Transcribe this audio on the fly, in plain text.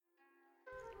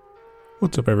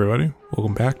What's up, everybody?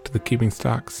 Welcome back to the Keeping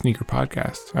Stock Sneaker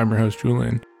Podcast. I'm your host,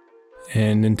 Julian,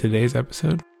 and in today's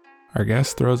episode, our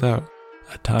guest throws out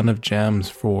a ton of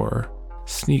gems for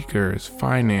sneakers,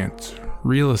 finance,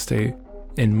 real estate,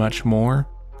 and much more.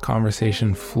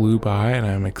 Conversation flew by, and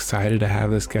I'm excited to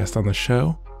have this guest on the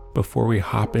show. Before we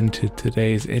hop into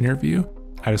today's interview,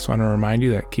 I just want to remind you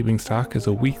that Keeping Stock is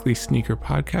a weekly sneaker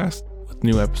podcast with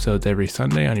new episodes every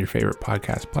Sunday on your favorite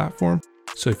podcast platform.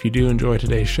 So if you do enjoy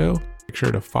today's show, make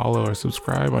sure to follow or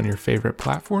subscribe on your favorite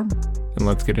platform, and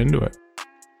let's get into it.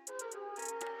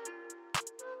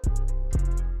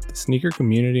 The sneaker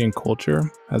community and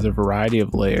culture has a variety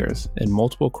of layers and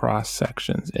multiple cross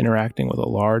sections interacting with a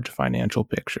large financial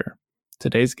picture.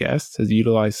 Today's guest has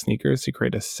utilized sneakers to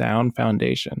create a sound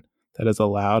foundation that has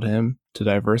allowed him to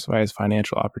diversify his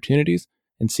financial opportunities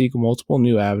and seek multiple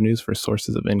new avenues for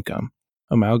sources of income.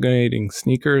 Amalgamating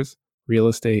sneakers, real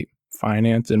estate,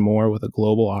 finance, and more with a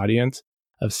global audience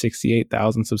of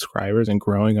 68,000 subscribers and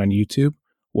growing on YouTube.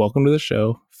 Welcome to the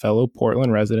show, fellow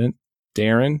Portland resident,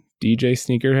 Darren, DJ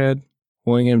Sneakerhead,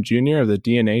 Willingham Jr. of the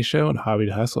DNA Show and Hobby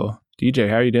to Hustle. DJ,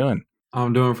 how are you doing?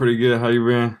 I'm doing pretty good. How you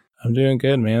been? I'm doing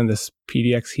good, man. This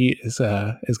PDX heat is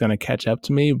going to catch up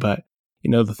to me, but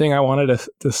the thing I wanted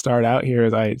to start out here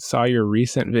is I saw your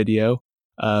recent video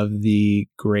of the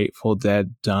Grateful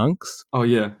Dead dunks. Oh,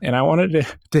 yeah. And I wanted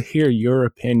to hear your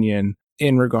opinion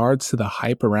in regards to the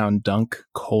hype around dunk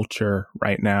culture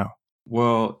right now.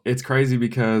 Well, it's crazy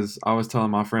because I was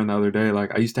telling my friend the other day,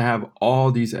 I used to have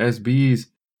all these SBs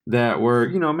that were,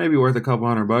 maybe worth a couple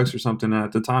 $100 or something.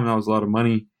 At the time, that was a lot of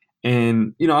money.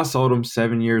 And, I sold them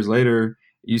 7 years later.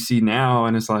 You see now,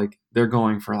 and it's like they're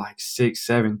going for 6,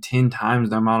 7, 10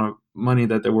 times the amount of money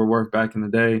that they were worth back in the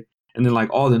day. And then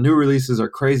all the new releases are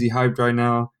crazy hyped right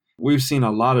now. We've seen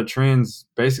a lot of trends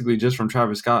basically just from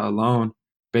Travis Scott alone,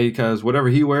 because whatever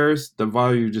he wears, the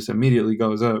value just immediately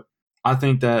goes up. I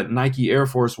think that Nike Air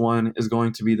Force One is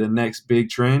going to be the next big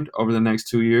trend over the next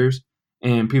 2 years.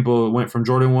 And people went from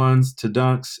Jordan 1s to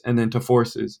Dunks and then to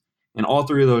Forces. And all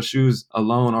three of those shoes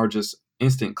alone are just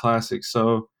instant classics.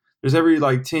 So there's every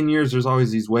 10 years, there's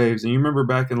always these waves. And you remember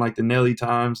back in the Nelly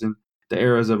times and the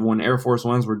eras of when Air Force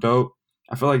Ones were dope.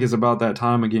 I feel like it's about that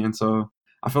time again. So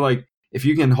I feel like if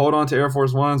you can hold on to Air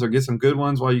Force Ones or get some good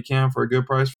ones while you can for a good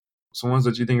price, some ones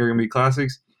that you think are going to be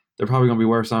classics, they're probably going to be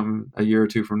worth something a year or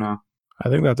two from now. I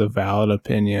think that's a valid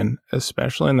opinion,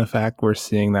 especially in the fact we're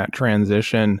seeing that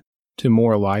transition to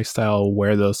more lifestyle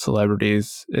where those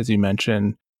celebrities, as you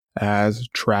mentioned, as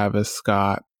Travis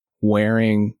Scott,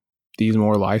 wearing these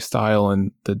more lifestyle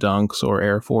and the Dunks or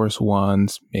Air Force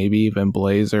Ones, maybe even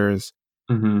Blazers,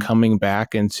 coming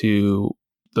back into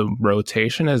the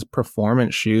rotation as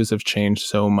performance shoes have changed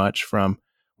so much from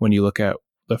when you look at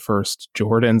the first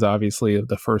Jordans, obviously,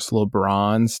 the first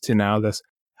LeBrons, to now this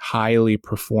highly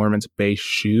performance-based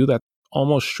shoe that's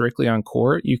almost strictly on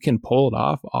court. You can pull it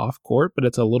off court, but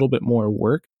it's a little bit more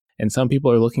work. And some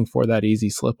people are looking for that easy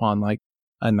slip-on, like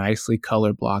a nicely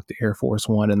color-blocked Air Force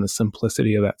One and the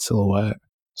simplicity of that silhouette.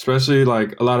 Especially,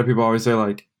 a lot of people always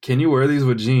say, can you wear these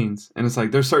with jeans? And it's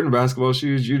there's certain basketball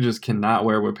shoes you just cannot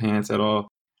wear with pants at all.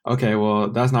 Okay,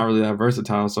 well, that's not really that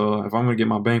versatile. So if I'm going to get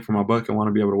my bang for my buck and want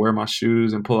to be able to wear my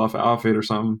shoes and pull off an outfit or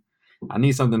something, I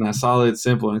need something that's solid,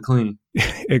 simple, and clean.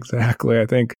 Exactly. I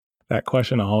think that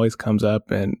question always comes up,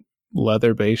 and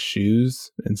leather-based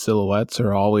shoes and silhouettes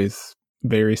are always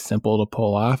very simple to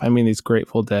pull off. I mean, these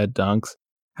Grateful Dead dunks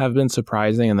have been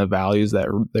surprising in the values that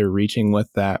they're reaching with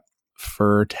that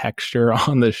fur texture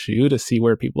on the shoe to see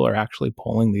where people are actually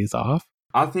pulling these off.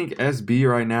 I think SB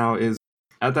right now is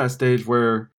at that stage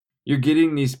where you're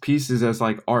getting these pieces as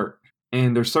art.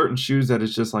 And there's certain shoes that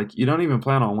it's just you don't even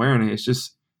plan on wearing it. It's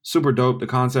just super dope, the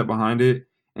concept behind it.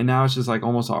 And now it's just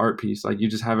almost an art piece. You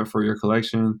just have it for your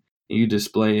collection and you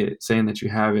display it, saying that you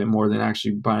have it more than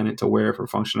actually buying it to wear for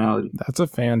functionality. That's a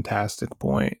fantastic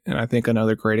point. And I think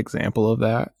another great example of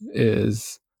that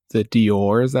is the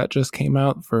Dior's that just came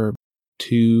out for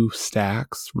 2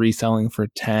 stacks, reselling for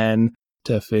 $10,000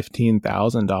 to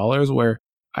 $15,000, where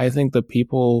I think the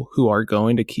people who are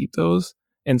going to keep those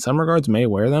in some regards may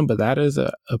wear them, but that is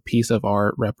a piece of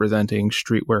art representing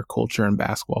streetwear culture and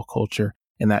basketball culture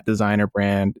and that designer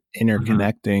brand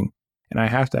interconnecting. And I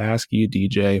have to ask you,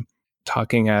 DJ,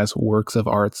 talking as works of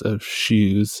arts of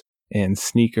shoes and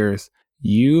sneakers,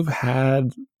 you've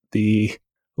had the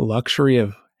luxury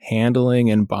of handling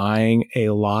and buying a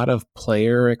lot of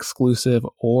player exclusive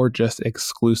or just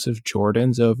exclusive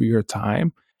Jordans over your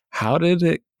time. How did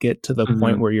it get to the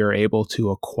point where you're able to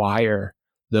acquire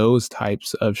those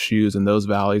types of shoes and those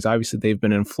values? Obviously, they've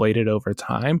been inflated over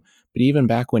time, but even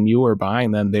back when you were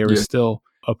buying them, they were still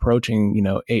approaching,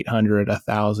 $800,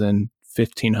 $1,000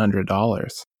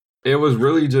 $1,500. It was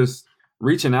really just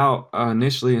reaching out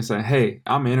initially and saying, hey,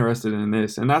 I'm interested in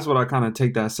this. And that's what I kind of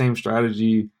take that same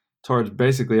strategy towards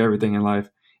basically everything in life.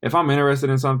 If I'm interested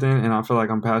in something and I feel like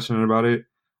I'm passionate about it,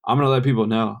 I'm going to let people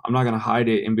know. I'm not going to hide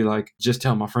it and be like, just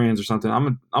tell my friends or something. I'm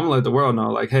going to let the world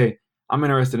know, like, hey, I'm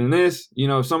interested in this. You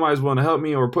know, if somebody's willing to help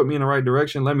me or put me in the right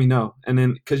direction, let me know. And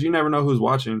then, because you never know who's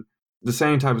watching, the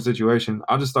same type of situation,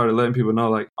 I just started letting people know,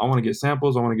 like, I want to get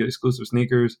samples. I want to get exclusive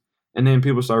sneakers. And then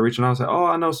people start reaching out and say, oh,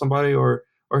 I know somebody, or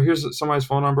here's somebody's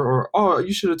phone number, or, oh,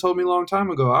 you should have told me a long time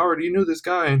ago. I already knew this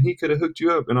guy and he could have hooked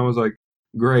you up. And I was like,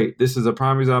 great. This is a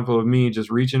prime example of me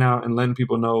just reaching out and letting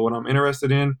people know what I'm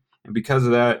interested in. And because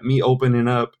of that, me opening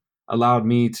up allowed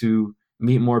me to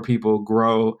meet more people,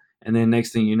 grow. And then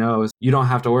next thing you know is you don't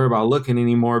have to worry about looking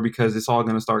anymore because it's all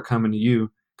going to start coming to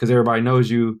you because everybody knows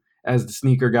you as the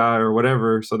sneaker guy or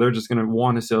whatever. So they're just going to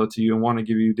want to sell to you and want to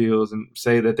give you deals and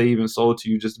say that they even sold to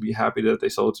you just to be happy that they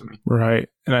sold to me. Right.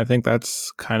 And I think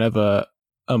that's kind of a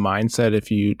mindset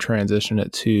if you transition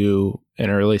it to an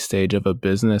early stage of a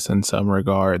business in some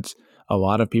regards. A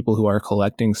lot of people who are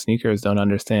collecting sneakers don't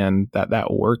understand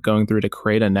that work going through to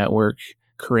create a network,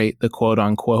 create the quote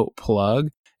unquote plug,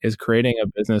 is creating a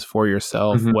business for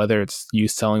yourself, whether it's you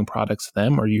selling products to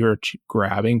them or you're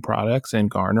grabbing products and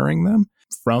garnering them.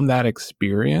 From that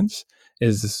experience,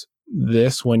 is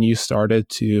this when you started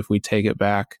to, if we take it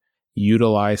back,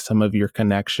 utilize some of your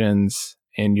connections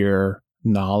and your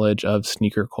knowledge of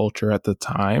sneaker culture at the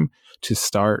time to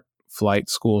start Flight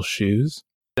School Shoes?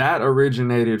 That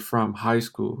originated from high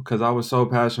school because I was so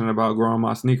passionate about growing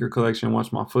my sneaker collection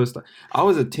once my foot started. I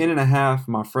was a 10.5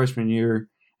 my freshman year,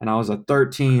 and I was a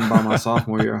 13 by my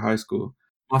sophomore year of high school.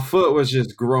 My foot was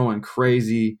just growing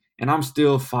crazy, and I'm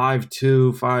still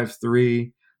 5'2",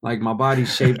 5'3". Like, my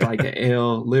body's shaped like an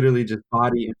L, literally just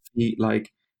body and feet,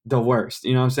 like, the worst.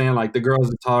 You know what I'm saying? Like, the girls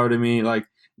are taller than me, like,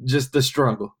 just the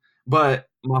struggle. But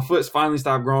my foot's finally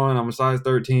stopped growing. I'm a size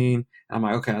 13. And I'm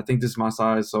like, okay, I think this is my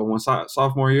size. So when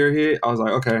sophomore year hit, I was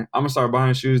like, okay, I'm going to start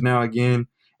buying shoes now again,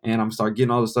 and I'm going to start getting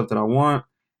all the stuff that I want.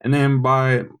 And then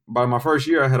by my first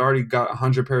year, I had already got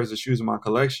 100 pairs of shoes in my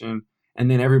collection. And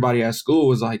then everybody at school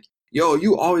was like, yo,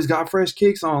 you always got fresh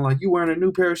kicks on. Like, you wearing a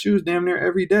new pair of shoes damn near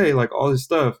every day, like all this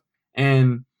stuff.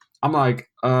 And I'm like,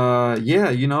 yeah,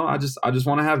 you know, I just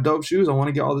want to have dope shoes. I want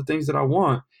to get all the things that I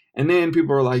want. And then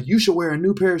people are like, you should wear a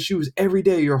new pair of shoes every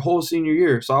day your whole senior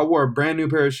year. So I wore a brand new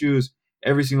pair of shoes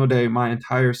every single day my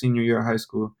entire senior year of high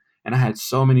school. And I had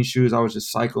so many shoes. I was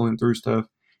just cycling through stuff.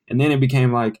 And then it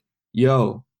became like,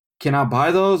 yo, can I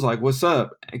buy those? Like, what's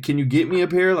up? Can you get me a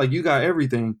pair? Like, you got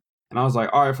everything. And I was like,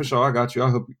 all right, for sure. I got you.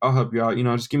 I'll help you out. You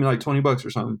know, just give me like $20 or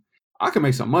something. I can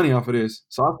make some money off of this.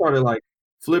 So I started like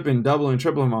flipping, doubling,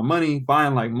 tripling my money,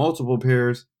 buying like multiple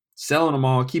pairs, selling them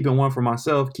all, keeping one for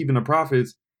myself, keeping the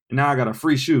profits. And now I got a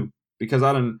free shoe because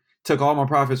I done took all my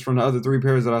profits from the other 3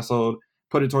 pairs that I sold,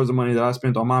 put it towards the money that I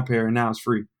spent on my pair, and now it's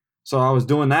free. So I was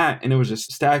doing that, and it was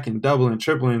just stacking, doubling,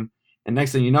 tripling. And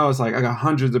next thing you know, it's like I got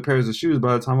hundreds of pairs of shoes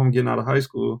by the time I'm getting out of high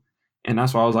school. And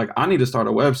that's why I was like, I need to start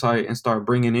a website and start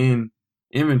bringing in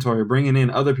inventory, bringing in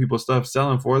other people's stuff,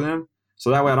 selling for them.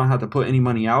 So that way I don't have to put any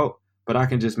money out, but I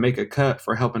can just make a cut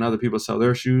for helping other people sell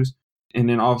their shoes. And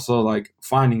then also like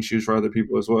finding shoes for other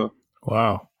people as well.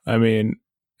 Wow. I mean,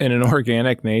 in an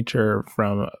organic nature,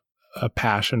 from a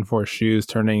passion for shoes,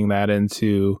 turning that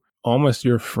into almost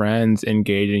your friends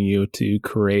engaging you to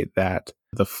create that,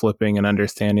 the flipping and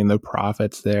understanding the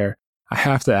profits there. I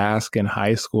have to ask, in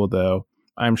high school though,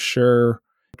 I'm sure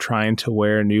trying to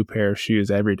wear a new pair of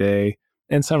shoes every day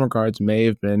in some regards may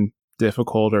have been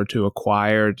difficult or to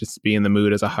acquire, just be in the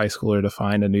mood as a high schooler to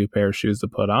find a new pair of shoes to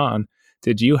put on.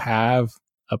 Did you have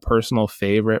a personal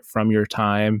favorite from your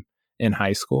time in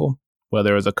high school,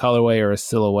 whether it was a colorway or a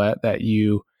silhouette that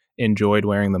you enjoyed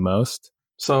wearing the most?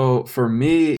 So for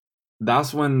me,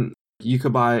 that's when you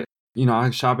could buy, you know,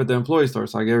 I shop at the employee store,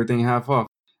 so I get everything half off.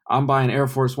 I'm buying Air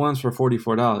Force Ones for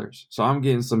 $44. So I'm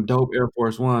getting some dope Air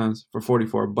Force Ones for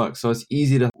 $44. So it's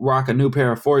easy to rock a new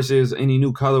pair of Forces, any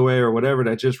new colorway or whatever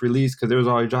that just released, because there's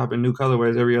always dropping new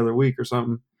colorways every other week or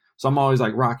something. So I'm always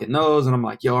like rocking those, and I'm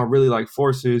like, yo, I really like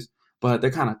Forces, but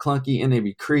they're kind of clunky and they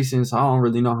be creasing, so I don't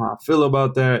really know how I feel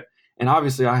about that. And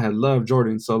obviously I had loved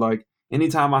Jordan, so like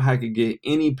anytime I could get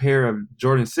any pair of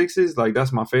Jordan 6s, like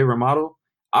that's my favorite model.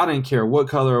 I didn't care what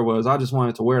color it was. I just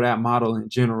wanted to wear that model in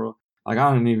general. Like,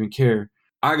 I didn't even care.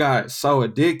 I got so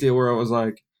addicted where it was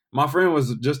like, my friend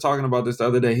was just talking about this the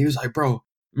other day. He was like, bro,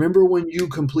 remember when you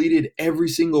completed every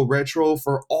single retro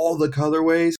for all the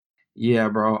colorways? Yeah,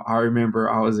 bro, I remember.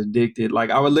 I was addicted. Like,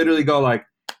 I would literally go like,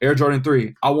 Air Jordan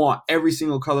 3, I want every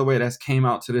single colorway that's came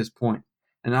out to this point.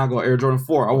 And I'll go Air Jordan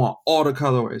 4, I want all the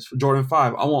colorways. For Jordan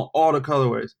 5, I want all the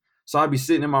colorways. So I'd be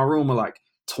sitting in my room with like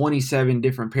 27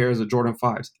 different pairs of Jordan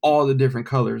 5s, all the different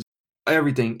colors,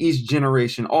 everything, each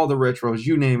generation, all the retros,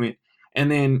 you name it. And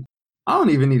then I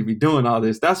don't even need to be doing all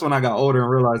this. That's when I got older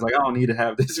and realized like I don't need to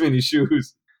have this many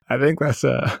shoes. I think that's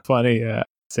a funny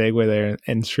segue there,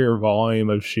 and sheer volume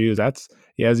of shoes. That's,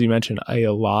 yeah, as you mentioned, a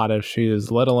lot of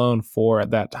shoes, let alone for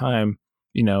at that time,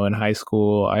 in high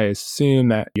school. I assume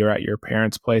that you're at your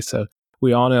parents' place. So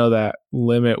we all know that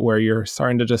limit where you're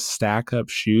starting to just stack up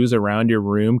shoes around your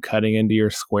room, cutting into your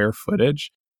square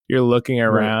footage. You're looking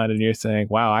around and you're saying,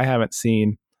 wow, I haven't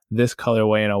seen this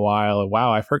colorway in a while.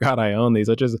 Wow, I forgot I own these,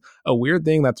 which is a weird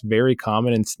thing that's very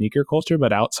common in sneaker culture,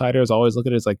 but outsiders always look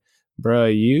at it as like, bro,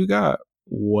 you got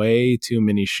way too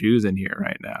many shoes in here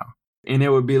right now. And it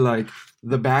would be like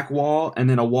the back wall and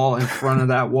then a wall in front of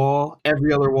that wall.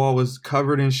 Every other wall was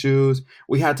covered in shoes.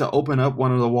 We had to open up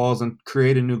one of the walls and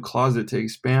create a new closet to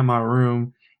expand my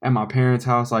room at my parents'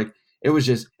 house. Like it was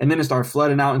just, and then it started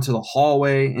flooding out into the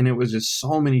hallway, and it was just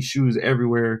so many shoes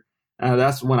everywhere.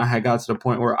 That's when I had got to the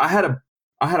point where I had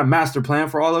a master plan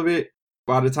for all of it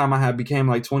by the time I had became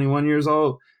like 21 years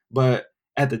old. But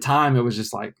at the time it was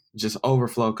just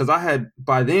overflow. Cause I had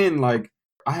by then, like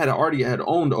I had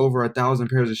owned over 1,000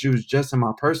 pairs of shoes just in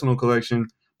my personal collection,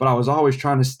 but I was always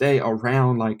trying to stay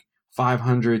around like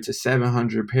 500 to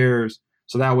 700 pairs.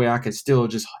 So that way I could still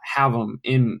just have them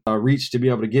in reach to be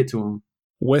able to get to them.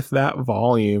 With that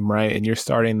volume, right? And you're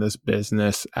starting this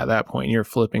business at that point, you're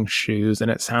flipping shoes,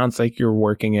 and it sounds like you're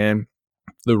working in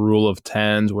the rule of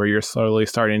tens where you're slowly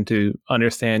starting to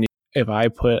understand if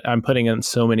I'm putting in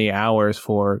so many hours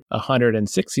for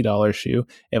 $160 shoe,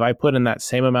 if I put in that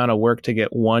same amount of work to get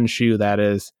one shoe that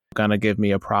is going to give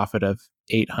me a profit of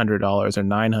 $800 or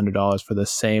 $900 for the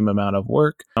same amount of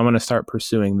work, I'm going to start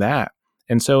pursuing that.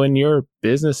 And so in your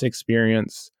business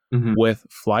experience with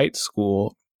flight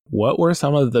school, what were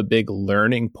some of the big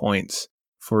learning points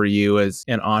for you as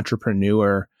an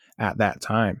entrepreneur at that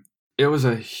time? It was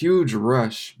a huge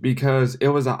rush because it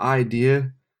was an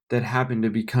idea that happened to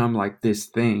become like this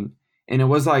thing. And it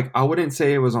was like, I wouldn't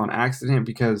say it was on accident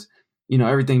because,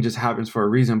 everything just happens for a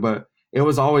reason, but it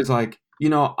was always like, I'm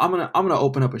going to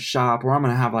open up a shop, or I'm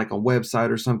going to have like a website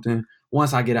or something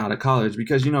once I get out of college.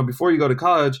 Because, before you go to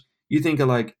college, you think of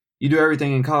like, you do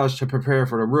everything in college to prepare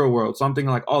for the real world. So I'm thinking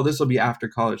like, oh, this will be after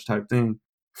college type thing.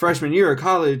 Freshman year of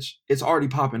college, it's already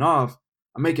popping off.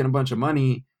 I'm making a bunch of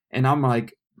money, and I'm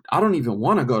like, I don't even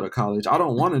want to go to college. I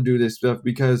don't want to do this stuff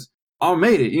because I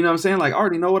made it. You know what I'm saying? Like, I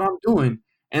already know what I'm doing.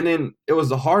 And then it was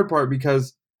the hard part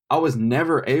because I was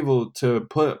never able to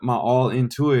put my all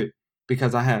into it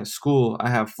because I had school, I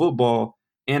have football,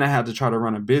 and I had to try to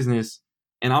run a business.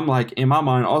 And I'm like, in my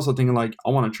mind, also thinking like,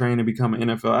 I want to train and become an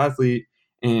NFL athlete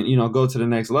and, go to the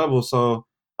next level. So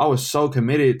I was so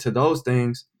committed to those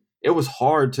things. It was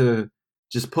hard to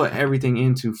just put everything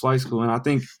into flight school. And I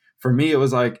think for me, it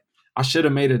was like, I should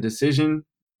have made a decision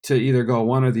to either go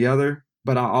one or the other,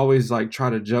 but I always like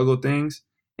try to juggle things.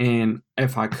 And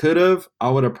if I could have, I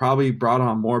would have probably brought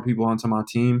on more people onto my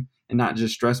team and not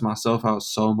just stress myself out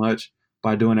so much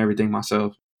by doing everything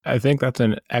myself. I think that's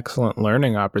an excellent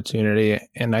learning opportunity.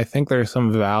 And I think there's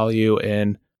some value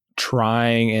in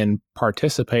trying and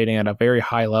participating at a very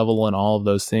high level in all of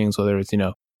those things, whether it's,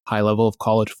 high level of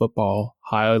college football,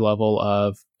 high level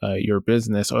of your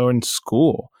business, or in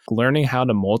school. Learning how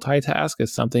to multitask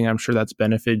is something I'm sure that's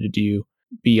benefited you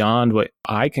beyond what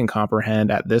I can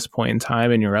comprehend at this point in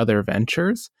time in your other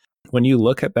ventures. When you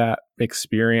look at that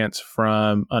experience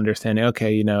from understanding,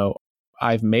 okay,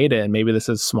 I've made it and maybe this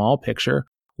is small picture,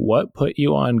 what put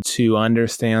you on to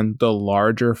understand the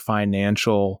larger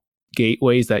financial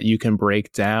gateways that you can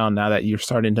break down now that you're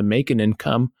starting to make an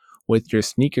income with your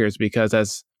sneakers? Because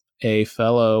as a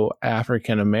fellow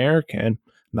African American,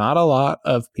 not a lot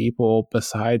of people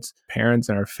besides parents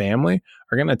and our family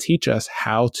are going to teach us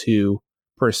how to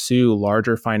pursue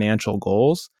larger financial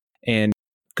goals and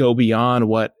go beyond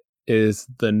what is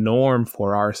the norm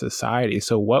for our society.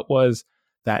 So what was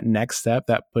that next step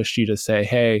that pushed you to say,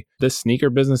 hey, this sneaker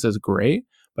business is great,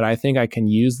 but I think I can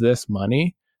use this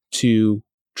money to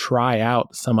try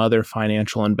out some other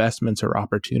financial investments or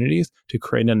opportunities to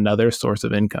create another source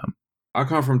of income? I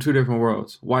come from two different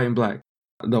worlds, white and black.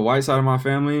 The white side of my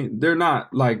family, they're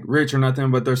not like rich or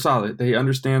nothing, but they're solid. They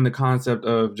understand the concept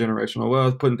of generational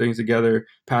wealth, putting things together,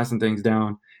 passing things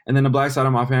down. And then the black side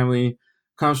of my family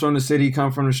comes from the city,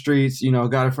 come from the streets,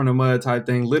 got it from the mud type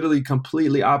thing, literally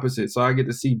completely opposite. So I get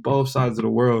to see both sides of the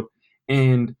world.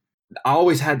 And I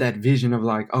always had that vision of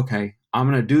like, okay, I'm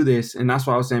going to do this. And that's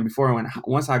what I was saying before.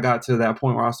 Once I got to that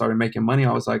point where I started making money,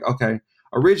 I was like, okay,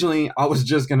 originally I was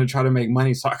just going to try to make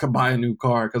money so I could buy a new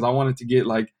car because I wanted to get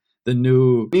like the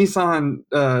new Nissan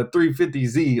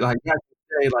 350Z. Like back in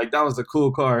the day, like that was a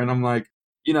cool car. And I'm like,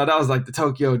 that was like the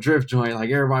Tokyo Drift joint. Like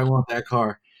everybody want that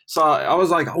car. So I was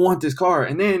like, I want this car.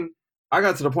 And then I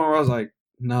got to the point where I was like,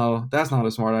 no, that's not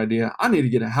a smart idea. I need to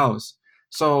get a house.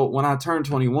 So when I turned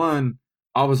 21,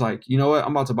 I was like, you know what?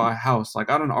 I'm about to buy a house. Like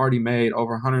I done already made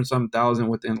over 100-something thousand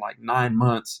within like 9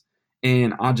 months.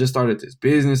 And I just started this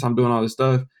business. I'm doing all this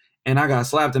stuff. And I got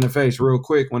slapped in the face real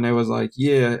quick when they was like,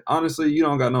 yeah, honestly, you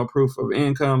don't got no proof of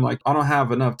income. Like I don't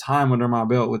have enough time under my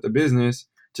belt with the business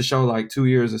to show like 2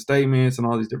 years of statements and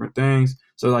all these different things.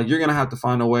 So like you're going to have to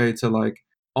find a way to like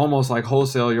almost like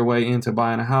wholesale your way into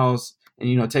buying a house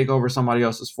and, take over somebody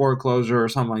else's foreclosure or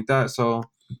something like that. So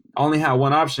I only had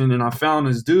one option, and I found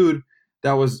this dude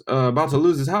that was about to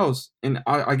lose his house. And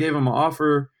I gave him an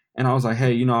offer, and I was like,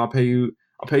 hey, I'll pay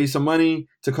you some money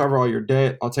to cover all your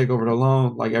debt. I'll take over the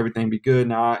loan, like everything be good.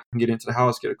 Now I can get into the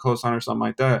house, get a cosign or something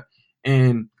like that.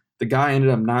 And the guy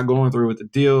ended up not going through with the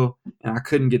deal, and I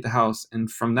couldn't get the house.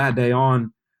 And from that day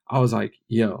on, I was like,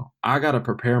 yo, I got to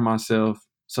prepare myself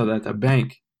so that the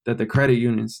bank, that the credit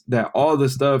unions, that all the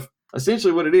stuff,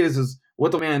 essentially what it is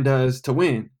what the man does to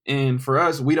win. And for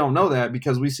us, we don't know that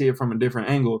because we see it from a different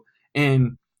angle.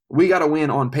 And we got to win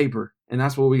on paper, and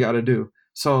that's what we got to do.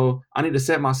 So I need to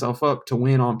set myself up to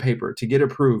win on paper, to get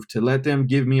approved, to let them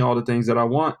give me all the things that I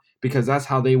want, because that's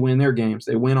how they win their games.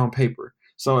 They win on paper.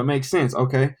 So it makes sense.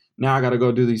 Okay, now I got to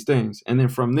go do these things. And then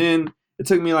from then, it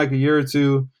took me like a year or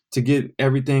two to get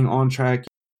everything on track,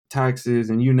 taxes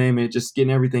and you name it, just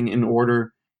getting everything in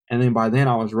order. And then by then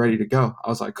I was ready to go. I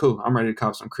was like, cool, I'm ready to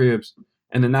cop some cribs.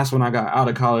 And then that's when I got out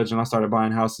of college and I started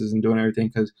buying houses and doing everything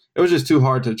because it was just too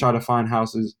hard to try to find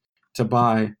houses to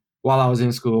buy while I was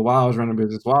in school, while I was running a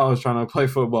business, while I was trying to play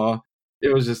football.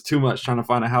 It was just too much trying to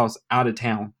find a house out of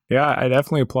town. Yeah, I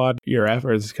definitely applaud your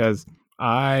efforts because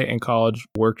I, in college,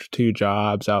 worked 2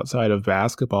 jobs outside of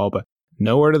basketball, but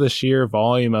nowhere to the sheer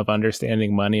volume of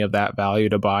understanding money of that value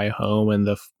to buy a home and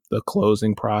the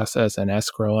closing process and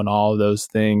escrow and all of those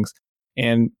things.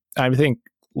 And I think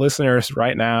listeners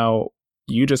right now,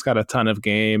 you just got a ton of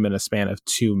game in a span of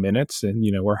 2 minutes and,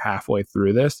 we're halfway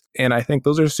through this. And I think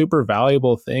those are super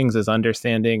valuable things as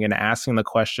understanding and asking the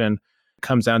question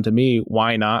comes down to me,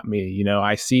 why not me?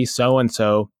 I see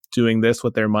so-and-so doing this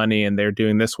with their money and they're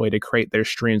doing this way to create their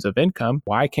streams of income.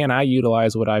 Why can't I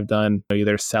utilize what I've done,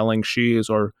 either selling shoes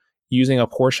or using a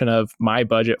portion of my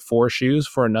budget for shoes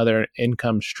for another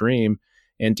income stream?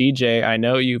 And DJ, I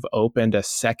know you've opened a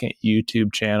second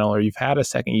YouTube channel, or you've had a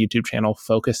second YouTube channel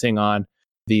focusing on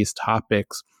these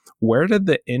topics. Where did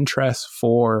the interest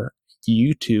for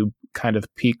YouTube kind of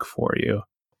peak for you?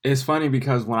 It's funny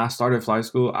because when I started flight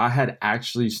school, I had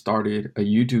actually started a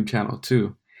YouTube channel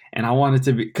too. And I wanted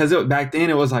to be, because back then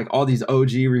it was like all these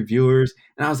OG reviewers.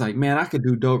 And I was like, man, I could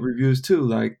do dope reviews too.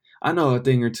 Like, I know a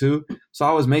thing or two. So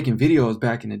I was making videos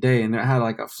back in the day, and I had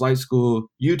like a flight school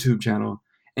YouTube channel.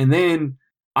 And then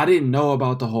I didn't know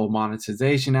about the whole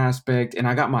monetization aspect. And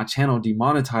I got my channel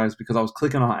demonetized because I was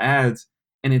clicking on ads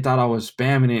and it thought I was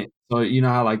spamming it. So you know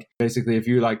how like basically if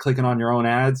you're like clicking on your own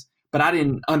ads, but I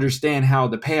didn't understand how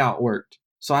the payout worked.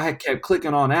 So I had kept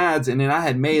clicking on ads, and then I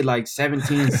had made like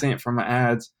 17 cents from my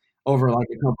ads over like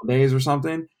a couple days or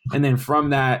something. And then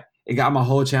from that, it got my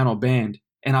whole channel banned.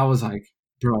 And I was like,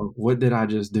 bro, what did I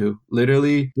just do?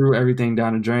 Literally threw everything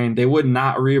down the drain. They would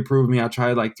not reapprove me. I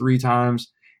tried like 3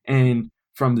 times. And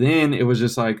from then it was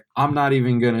just like, I'm not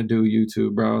even going to do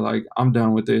YouTube, bro. Like, I'm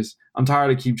done with this. I'm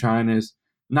tired of keep trying this.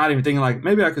 Not even thinking like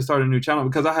maybe I could start a new channel,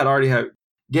 because I had already had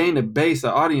gained a base,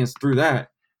 of audience through that.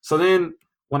 So then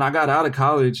when I got out of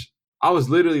college, I was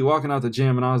literally walking out the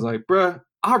gym and I was like, bruh,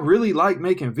 I really like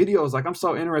making videos. Like, I'm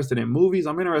so interested in movies.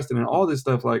 I'm interested in all this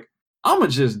stuff. Like, I'm going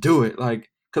to just do it. Like,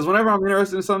 because whenever I'm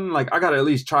interested in something, like, I got to at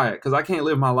least try it, because I can't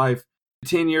live my life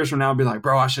 10 years from now and be like,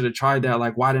 bro, I should have tried that.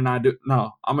 Like, why didn't I do it?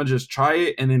 No, I'm going to just try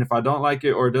it. And then if I don't like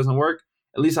it or it doesn't work,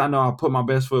 at least I know I put my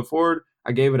best foot forward.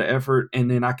 I gave it an effort,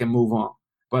 and then I can move on.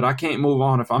 But I can't move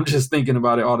on if I'm just thinking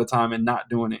about it all the time and not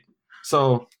doing it.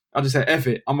 So I just said, F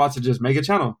it. I'm about to just make a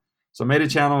channel. So I made a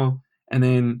channel, and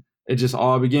then it just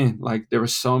all began. Like, there were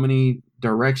so many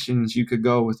directions you could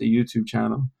go with a YouTube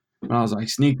channel. And I was like,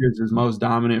 sneakers is most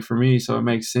dominant for me, so it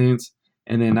makes sense.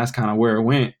 And then that's kind of where it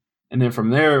went. And then from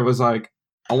there, it was like,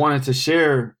 I wanted to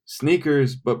share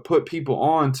sneakers, but put people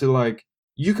on to like,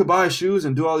 you could buy shoes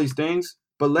and do all these things,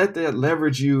 but let that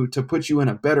leverage you to put you in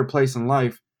a better place in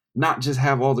life, not just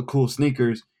have all the cool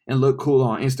sneakers and look cool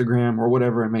on Instagram or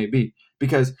whatever it may be.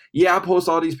 Because yeah, I post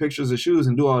all these pictures of shoes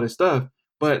and do all this stuff,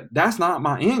 but that's not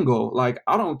my end goal. Like,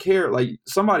 I don't care. Like,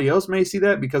 somebody else may see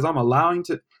that because I'm allowing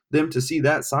to, them to see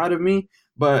that side of me.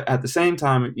 But at the same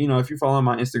time, if you follow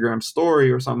my Instagram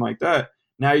story or something like that,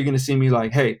 now you're going to see me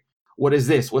like, hey, what is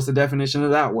this? What's the definition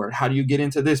of that word? How do you get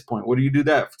into this point? What do you do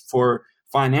that for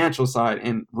financial side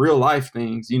and real life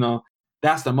things?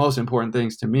 That's the most important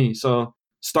things to me. So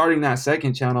starting that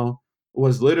second channel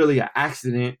was literally an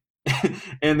accident.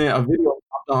 And then a video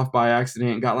popped off by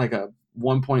accident and got like a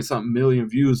 1 point something million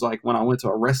views, like when I went to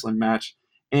a wrestling match,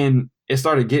 and it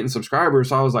started getting subscribers.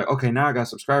 So I was like, okay, now I got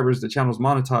subscribers. The channel's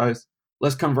monetized.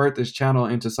 Let's convert this channel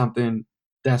into something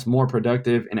that's more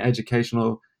productive and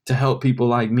educational to help people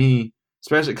like me,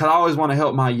 especially because I always want to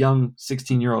help my young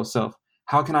 16-year-old self.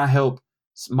 How can I help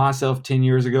myself 10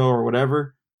 years ago or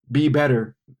whatever be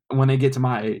better when they get to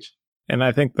my age? And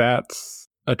I think that's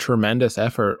a tremendous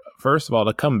effort, first of all,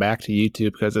 to come back to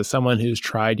YouTube, because as someone who's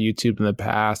tried YouTube in the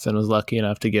past and was lucky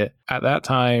enough to get at that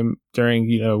time during,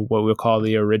 what we'll call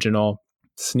the original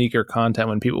sneaker content,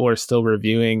 when people were still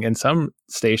reviewing, in some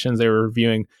stations, they were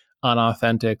reviewing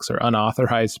unauthentics or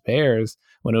unauthorized pairs,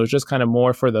 when it was just kind of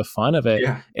more for the fun of it.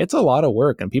 Yeah. It's a lot of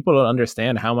work, and people don't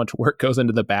understand how much work goes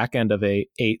into the back end of a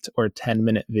 8 or 10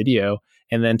 minute video.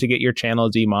 And then to get your channel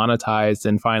demonetized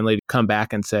and finally come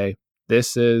back and say,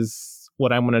 this is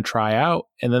what I'm going to try out.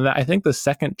 And then I think the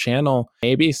second channel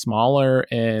may be smaller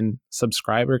in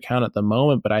subscriber count at the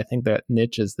moment, but I think that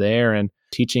niche is there, and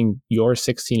teaching your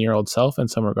 16-year-old self in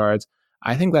some regards,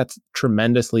 I think that's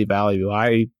tremendously valuable.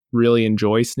 I really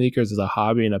enjoy sneakers as a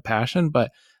hobby and a passion, but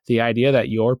the idea that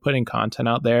you're putting content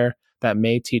out there that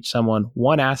may teach someone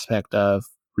one aspect of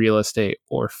real estate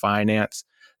or finance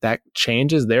that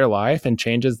changes their life and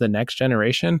changes the next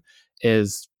generation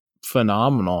is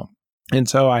phenomenal. And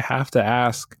so I have to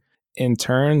ask, in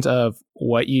terms of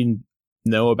what you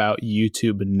know about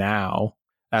YouTube now,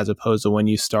 as opposed to when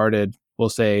you started, we'll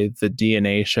say the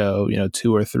DNA show,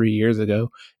 2 or 3 years ago,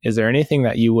 is there anything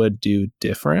that you would do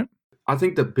different? I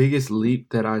think the biggest leap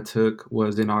that I took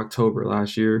was in October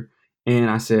last year. And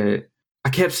I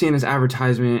kept seeing this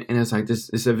advertisement, and it's like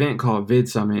this event called Vid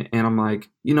Summit. And I'm like,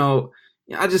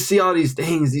 I just see all these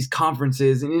things, these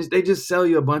conferences, and they just sell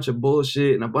you a bunch of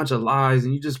bullshit and a bunch of lies,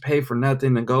 and you just pay for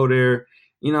nothing to go there.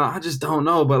 I just don't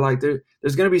know. But like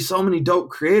there's going to be so many dope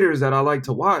creators that I like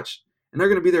to watch, and they're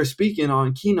going to be there speaking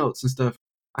on keynotes and stuff.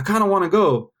 I kind of want to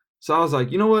go. So I was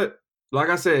like, you know what? Like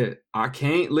I said, I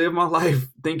can't live my life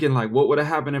thinking like, what would have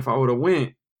happened if I would have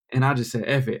went? And I just said,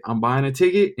 F it. I'm buying a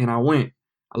ticket, and I went.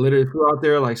 I literally flew out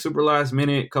there like super last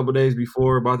minute, a couple days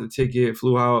before, bought the ticket,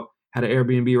 flew out, had an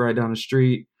Airbnb right down the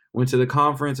street, went to the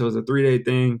conference. It was a 3-day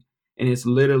thing. And it's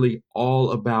literally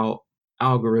all about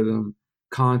algorithm,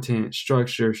 content,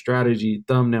 structure, strategy,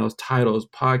 thumbnails, titles,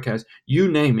 podcasts, you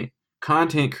name it,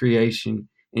 content creation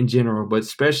in general, but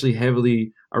especially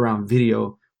heavily around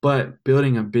video, but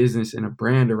building a business and a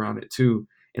brand around it too,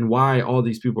 and why all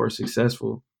these people are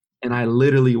successful. And I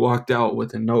literally walked out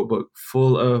with a notebook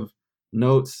full of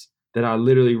notes that I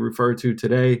literally refer to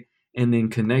today, and then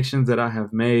connections that I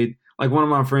have made. Like one of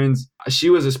my friends, she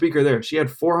was a speaker there. She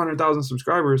had 400,000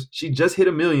 subscribers. She just hit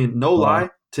 1 million, no lie,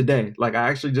 today. Like I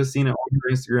actually just seen it on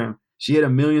her Instagram. She hit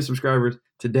 1 million subscribers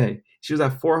today. She was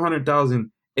at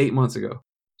 400,000 8 months ago.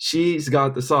 She's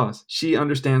got the sauce. She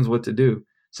understands what to do.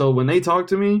 So when they talk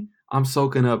to me, I'm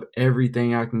soaking up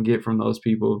everything I can get from those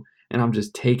people, and I'm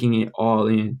just taking it all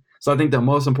in. So I think the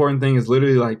most important thing is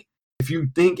literally like, if you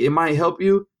think it might help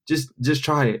you, just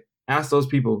try it. Ask those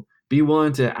people. Be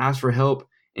willing to ask for help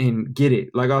and get it.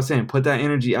 Like I was saying, put that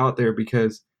energy out there,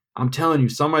 because I'm telling you,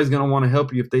 somebody's going to want to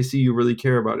help you if they see you really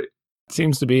care about it. It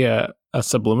seems to be a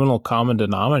subliminal common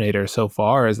denominator so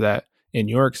far, is that in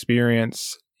your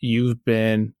experience, you've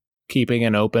been keeping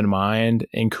an open mind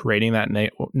and creating that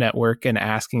network and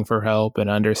asking for help and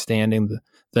understanding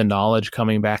the knowledge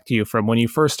coming back to you from when you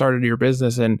first started your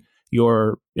business, and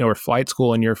your flight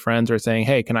school and your friends are saying,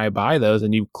 hey, can I buy those?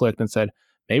 And you clicked and said,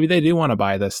 maybe they do want to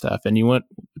buy this stuff. And you went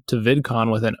to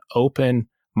VidCon with an open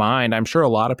mind. I'm sure a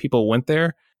lot of people went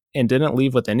there and didn't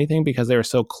leave with anything because they were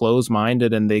so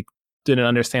closed-minded and they didn't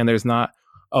understand there's not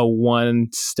a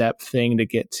one-step thing to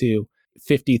get to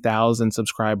 50,000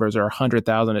 subscribers or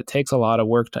 100,000. It takes a lot of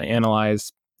work to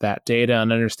analyze that data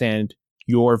and understand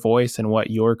your voice and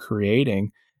what you're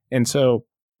creating. And so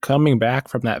coming back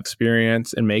from that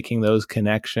experience and making those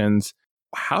connections,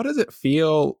 how does it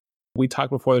feel? We talked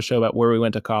before the show about where we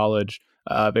went to college,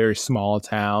 a very small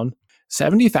town.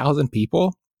 70,000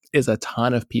 people is a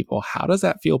ton of people. How does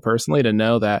that feel personally to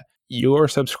know that your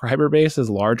subscriber base is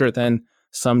larger than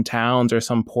some towns or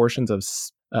some portions of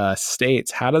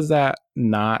states? How does that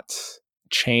not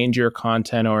change your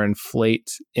content or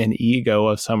inflate an ego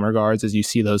of some regards as you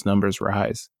see those numbers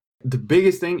rise? The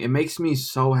biggest thing, it makes me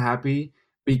so happy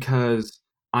because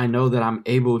I know that I'm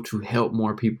able to help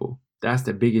more people. That's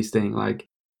the biggest thing. Like,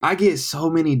 I get so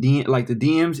many like the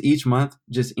DMs each month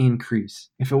just increase.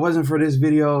 If it wasn't for this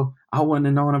video, I wouldn't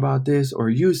have known about this, or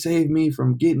you saved me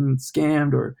from getting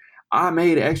scammed, or I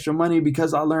made extra money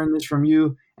because I learned this from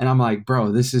you. And I'm like,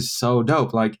 bro, this is so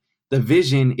dope. Like, the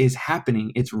vision is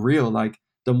happening. It's real. Like,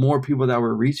 the more people that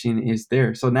we're reaching is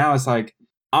there. So now it's like,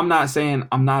 I'm not saying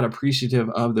I'm not appreciative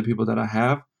of the people that I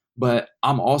have, but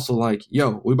I'm also like,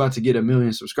 yo, we about to get 1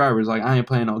 million subscribers. Like, I ain't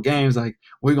playing no games. Like,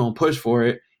 we're going to push for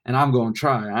it and I'm going to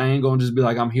try. I ain't going to just be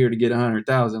like, I'm here to get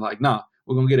 100,000. Like, nah,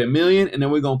 we're going to get 1 million and then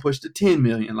we're going to push to 10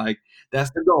 million. Like,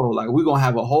 that's the goal. Like, we're going to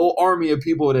have a whole army of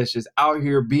people that's just out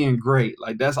here being great.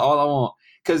 Like, that's all I want.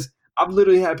 Because I've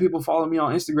literally had people follow me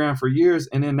on Instagram for years.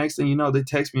 And then next thing you know, they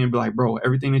text me and be like, bro,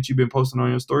 everything that you've been posting on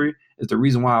your story is the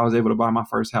reason why I was able to buy my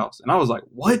first house. And I was like,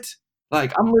 what?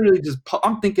 Like, I'm literally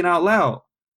I'm thinking out loud.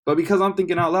 But because I'm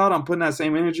thinking out loud, I'm putting that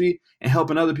same energy and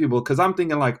helping other people. Because I'm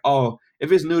thinking like, oh,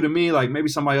 if it's new to me, like maybe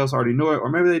somebody else already knew it, or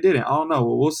maybe they didn't. I don't know.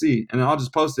 Well, we'll see. And then I'll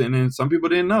just post it. And then some people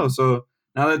didn't know. So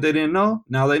now that they didn't know,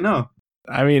 now they know.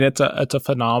 I mean, it's a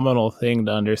phenomenal thing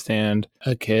to understand.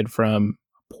 A kid from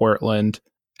Portland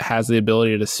has the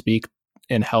ability to speak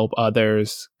and help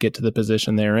others get to the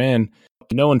position they're in.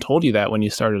 No one told you that when you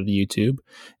started YouTube.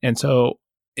 And so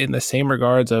in the same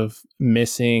regards of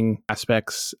missing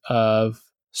aspects of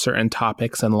certain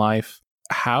topics in life,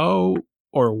 how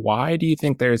or why do you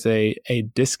think there's a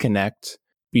disconnect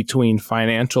between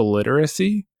financial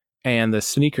literacy and the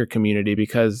sneaker community?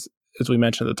 Because as we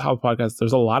mentioned at the top of the podcast,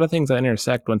 there's a lot of things that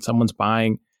intersect when someone's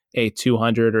buying a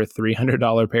 $200 or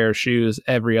 $300 pair of shoes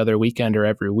every other weekend or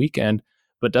every weekend,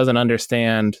 but doesn't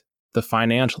understand the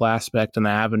financial aspect and the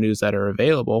avenues that are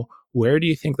available. Where do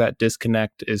you think that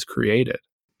disconnect is created?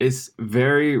 It's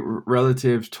very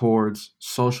relative towards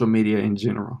social media in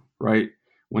general, right?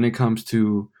 When it comes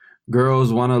to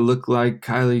girls want to look like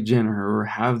Kylie Jenner or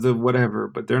have the whatever,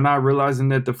 but they're not realizing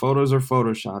that the photos are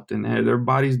photoshopped and their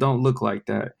bodies don't look like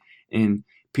that. And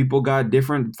people got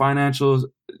different financial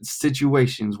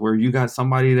situations where you got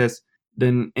somebody that's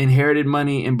then inherited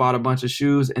money and bought a bunch of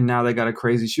shoes and now they got a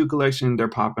crazy shoe collection they're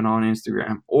popping on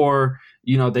Instagram, or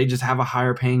they just have a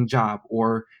higher paying job,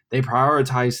 or they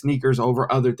prioritize sneakers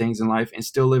over other things in life and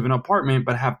still live in an apartment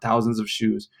but have thousands of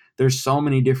shoes. There's so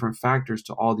many different factors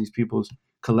to all these people's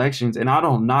collections, and I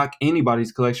don't knock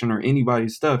anybody's collection or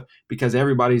anybody's stuff, because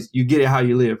you get it how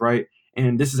you live, right?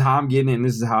 And this is how I'm getting it and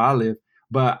this is how I live.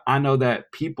 But I know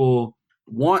that people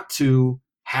want to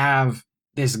have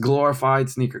this glorified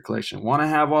sneaker collection, want to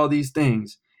have all these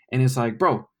things. And it's like,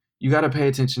 bro, you got to pay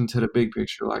attention to the big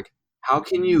picture. Like, how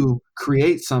can you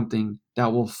create something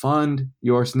that will fund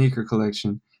your sneaker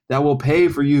collection, that will pay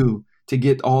for you to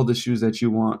get all the shoes that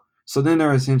you want? So then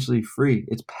they're essentially free.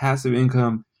 It's passive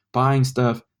income, buying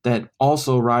stuff that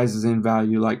also rises in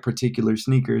value, like particular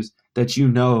sneakers that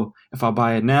if I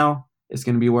buy it now, it's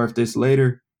going to be worth this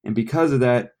later. And because of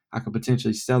that, I could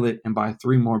potentially sell it and buy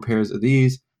 3 more pairs of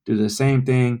these, do the same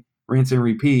thing, rinse and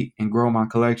repeat, and grow my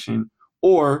collection,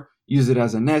 or use it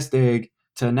as a nest egg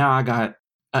to now I got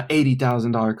an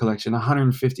 $80,000 collection,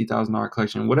 $150,000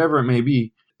 collection, whatever it may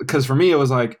be. Because for me, it was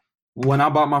like, when I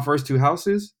bought my first 2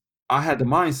 houses, I had the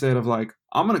mindset of like,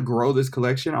 I'm going to grow this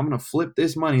collection. I'm going to flip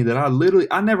this money that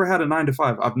I never had a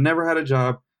 9-to-5. I've never had a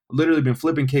job. I've literally been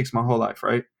flipping kicks my whole life,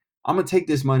 right? I'm going to take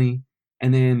this money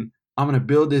and then I'm going to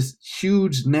build this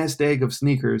huge nest egg of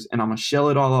sneakers and I'm going to shell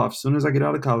it all off as soon as I get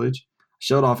out of college.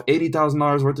 Shelled off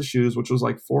 $80,000 worth of shoes, which was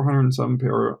like 400 and something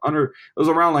pair, it was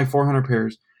around like 400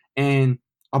 pairs. And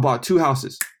I bought 2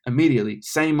 houses immediately,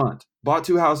 same month. Bought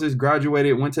 2 houses,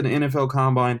 graduated, went to the NFL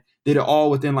Combine, did it all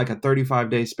within like a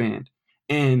 35-day span.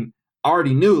 And I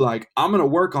already knew like I'm going to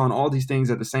work on all these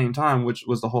things at the same time, which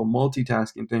was the whole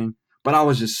multitasking thing. But I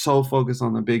was just so focused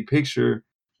on the big picture.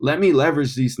 Let me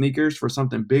leverage these sneakers for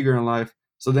something bigger in life.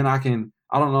 So then I don't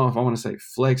know if I want to say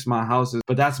flex my houses,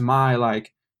 but that's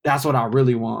what I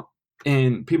really want.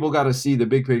 And people got to see the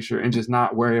big picture and just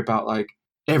not worry about like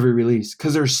every release,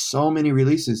 because there's so many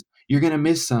releases. You're going to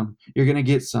miss some, you're going to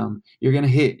get some, you're going to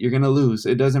hit, you're going to lose.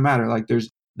 It doesn't matter. Like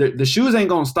the shoes ain't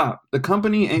going to stop. The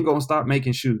company ain't going to stop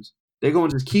making shoes. They're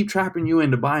going to just keep trapping you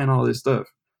into buying all this stuff.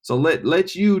 So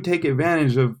let you take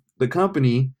advantage of the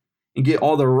company and get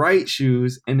all the right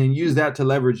shoes and then use that to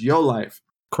leverage your life.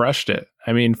 Crushed it.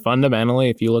 I mean, fundamentally,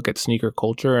 if you look at sneaker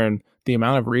culture and the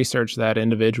amount of research that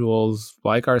individuals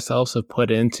like ourselves have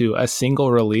put into a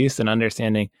single release and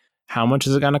understanding how much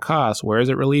is it going to cost, where is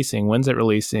it releasing, when's it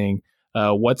releasing,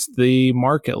 what's the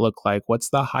market look like, what's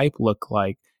the hype look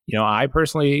like. I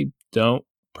personally don't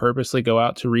purposely go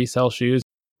out to resell shoes.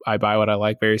 I buy what I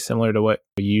like, very similar to what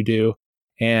you do.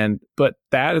 But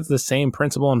that is the same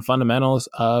principle and fundamentals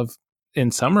of,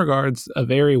 in some regards, a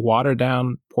very watered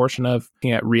down portion of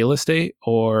looking at real estate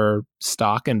or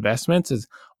stock investments. Is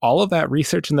all of that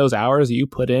research and those hours you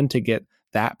put in to get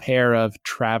that pair of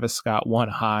Travis Scott 1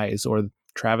 highs or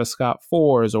Travis Scott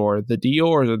 4s or the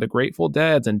Dior's or the Grateful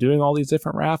Deads, and doing all these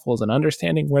different raffles and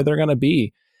understanding where they're going to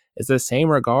be, is the same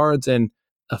regards and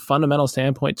a fundamental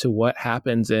standpoint to what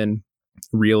happens in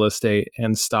real estate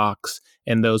and stocks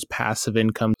and those passive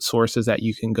income sources that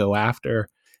you can go after.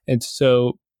 And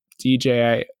so,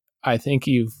 DJ, I think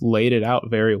you've laid it out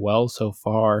very well so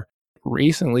far.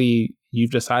 Recently,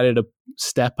 you've decided to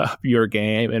step up your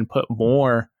game and put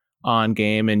more on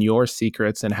game and your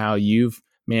secrets and how you've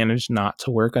managed not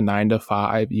to work a 9 to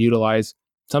 5, utilize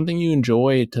something you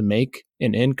enjoy to make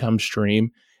an income stream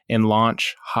and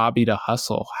launch Hobby to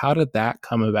Hustle. How did that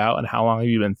come about, and how long have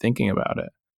you been thinking about it?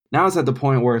 Now it's at the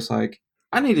point where it's like,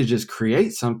 I need to just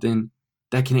create something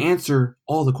that can answer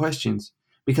all the questions.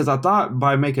 Because I thought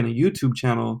by making a YouTube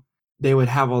channel, they would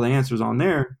have all the answers on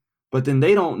there, but then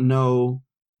they don't know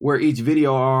where each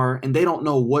video are, and they don't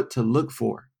know what to look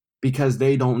for because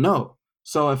they don't know.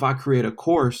 So if I create a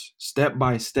course step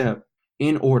by step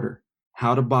in order,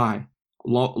 how to buy,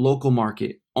 local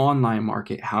market, online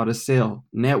market, how to sell,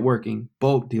 networking,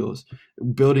 bulk deals,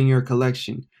 building your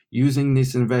collection, using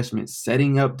this investment,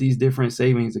 setting up these different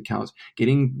savings accounts,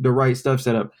 getting the right stuff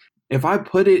set up. If I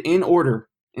put it in order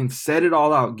and set it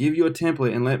all out, give you a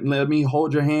template and let me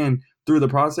hold your hand through the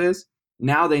process,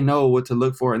 now they know what to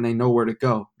look for and they know where to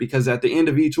go. Because at the end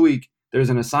of each week, there's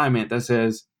an assignment that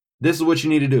says, this is what you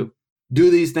need to do. Do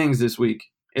these things this week.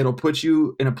 It'll put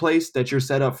you in a place that you're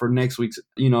set up for next week's,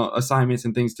 assignments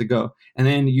and things to go. And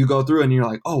then you go through and you're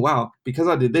like, oh, wow, because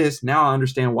I did this, now I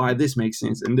understand why this makes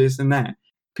sense and this and that.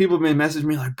 People have been messaging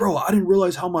me like, bro, I didn't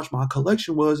realize how much my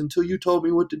collection was until you told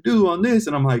me what to do on this.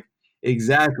 And I'm like,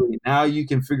 exactly. Now you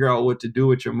can figure out what to do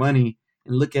with your money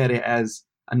and look at it as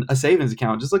a savings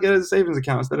account. Just look at it as a savings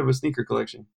account instead of a sneaker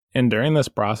collection. And during this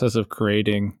process of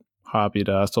creating Hobby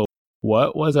to Hustle,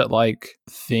 what was it like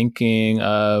thinking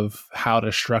of how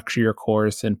to structure your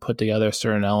course and put together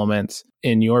certain elements?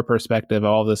 In your perspective,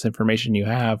 all this information you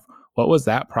have, what was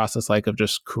that process like of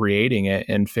just creating it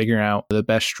and figuring out the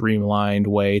best streamlined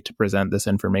way to present this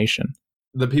information?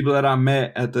 The people that I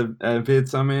met at Vid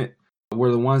Summit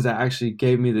were the ones that actually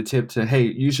gave me the tip to, hey,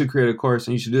 you should create a course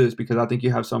and you should do this because I think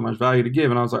you have so much value to give.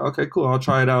 And I was like, okay, cool. I'll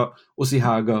try it out. We'll see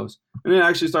how it goes. And then I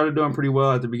actually started doing pretty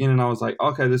well at the beginning. I was like,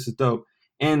 okay, this is dope.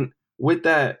 And with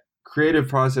that creative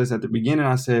process at the beginning,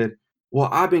 I said, well,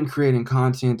 I've been creating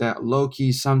content that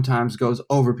low-key sometimes goes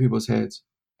over people's heads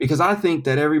because I think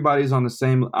that everybody's on the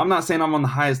same. I'm not saying I'm on the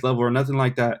highest level or nothing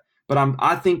like that, but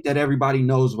I think that everybody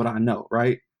knows what I know,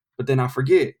 right? But then I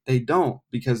forget they don't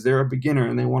because they're a beginner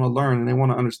and they want to learn and they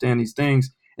want to understand these things.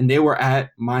 And they were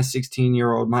at my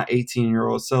 16-year-old, my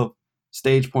 18-year-old self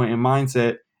stage point and mindset.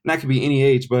 And that could be any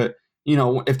age, but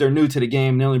if they're new to the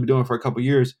game, they only been doing it for a couple of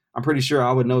years, I'm pretty sure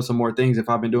I would know some more things if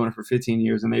I've been doing it for 15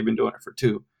 years and they've been doing it for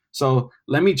 2. So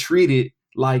let me treat it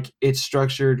like it's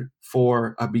structured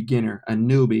for a beginner, a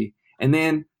newbie. And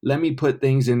then let me put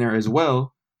things in there as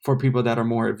well for people that are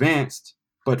more advanced.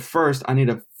 But first, I need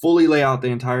to fully lay out the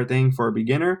entire thing for a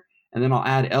beginner, and then I'll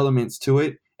add elements to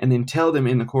it and then tell them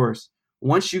in the course,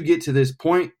 once you get to this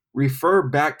point, refer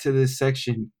back to this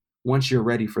section once you're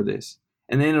ready for this.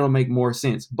 And then it'll make more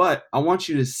sense. But I want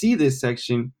you to see this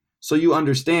section so you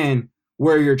understand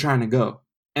where you're trying to go.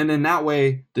 And then that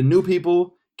way, the new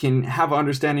people can have an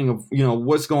understanding of,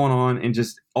 what's going on and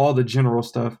just all the general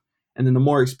stuff. And then the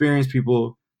more experienced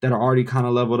people that are already kind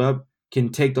of leveled up can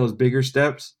take those bigger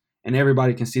steps and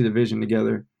everybody can see the vision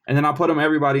together. And then I put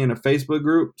everybody in a Facebook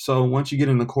group. So once you get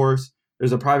in the course,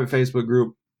 there's a private Facebook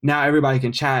group. Now everybody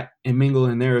can chat and mingle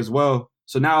in there as well.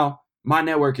 So now my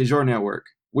network is your network.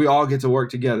 We all get to work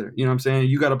together. You know what I'm saying?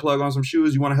 You got to plug on some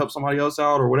shoes. You want to help somebody else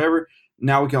out or whatever.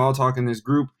 Now we can all talk in this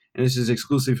group, and this is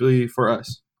exclusively for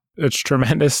us. It's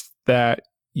tremendous that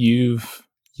you've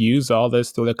used all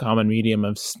this through the common medium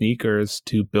of sneakers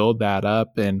to build that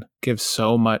up and give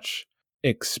so much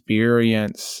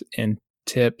experience and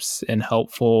tips and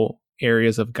helpful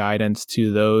areas of guidance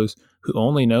to those who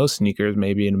only know sneakers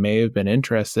maybe and may have been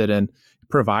interested in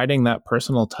providing that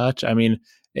personal touch. I mean,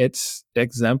 it's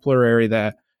exemplary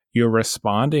that you're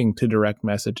responding to direct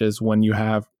messages when you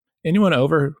have anyone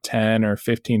over 10 or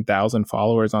 15,000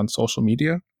 followers on social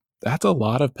media. That's a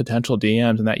lot of potential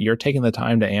DMs, and that you're taking the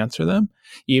time to answer them,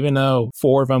 even though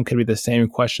 4 of them could be the same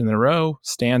question in a row,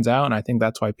 stands out. And I think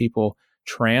that's why people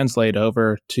translate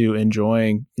over to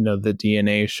enjoying, the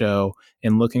DNA show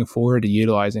and looking forward to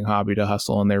utilizing Hobby to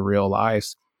Hustle in their real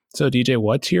lives. So DJ,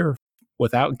 what's your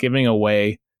without giving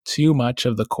away too much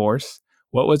of the course,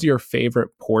 what was your favorite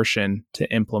portion to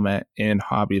implement in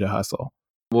Hobby to Hustle?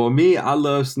 Well, me, I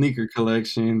love sneaker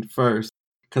collection first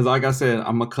because, like I said,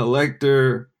 I'm a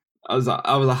collector. I was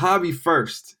a hobby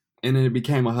first, and then it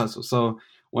became a hustle. So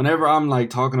whenever I'm like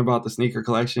talking about the sneaker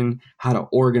collection, how to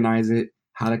organize it,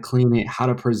 how to clean it, how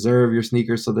to preserve your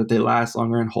sneakers so that they last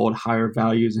longer and hold higher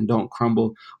values and don't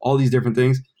crumble, all these different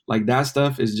things, like that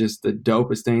stuff is just the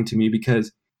dopest thing to me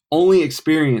because only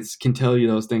experience can tell you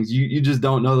those things. You just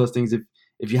don't know those things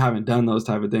if you haven't done those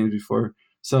type of things before.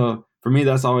 So for me,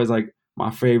 that's always like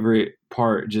my favorite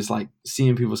part, just like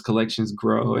seeing people's collections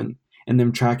grow and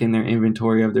them tracking their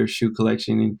inventory of their shoe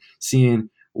collection and seeing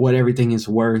what everything is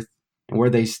worth and where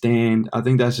they stand. I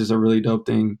think that's just a really dope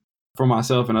thing for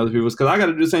myself and other people's because I got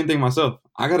to do the same thing myself.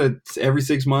 I got to every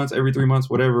 6 months, every 3 months,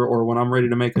 whatever, or when I'm ready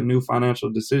to make a new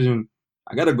financial decision,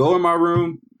 I got to go in my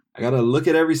room. I got to look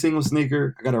at every single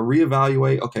sneaker. I got to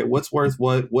reevaluate. Okay, what's worth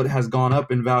what? What has gone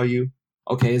up in value?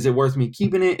 Okay, is it worth me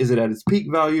keeping it? Is it at its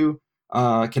peak value?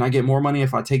 Can I get more money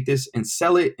if I take this and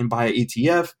sell it and buy an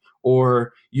ETF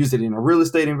or use it in a real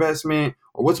estate investment?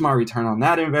 Or what's my return on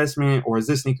that investment? Or is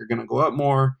this sneaker going to go up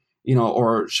more?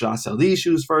 Or should I sell these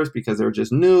shoes first because they're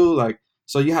just new?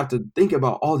 So you have to think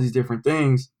about all these different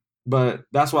things. But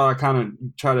that's why I kind of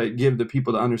try to give the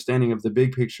people the understanding of the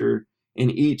big picture in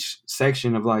each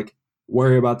section of like,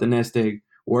 worry about the nest egg,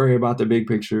 worry about the big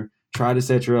picture, try to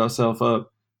set yourself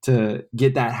up to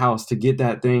get that house, to get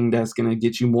that thing that's going to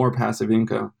get you more passive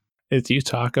income. As you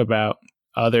talk about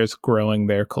others growing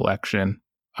their collection,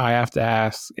 I have to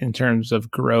ask, in terms of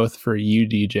growth for you,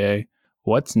 DJ,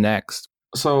 what's next?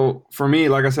 So for me,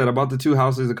 like I said, I bought the 2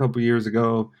 houses a couple years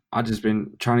ago. I just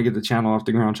been trying to get the channel off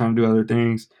the ground, trying to do other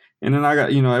things. And then I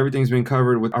got, everything's been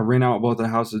covered with, I rent out both the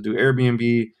houses, do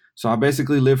Airbnb. So I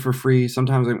basically live for free.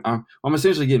 Sometimes I'm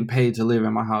essentially getting paid to live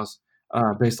in my house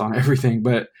based on everything,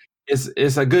 but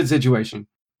it's a good situation.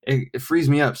 It frees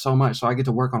me up so much. So I get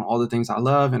to work on all the things I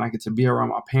love and I get to be around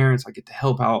my parents. I get to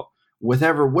help out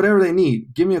whatever they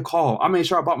need. Give me a call. I made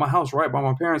sure I bought my house right by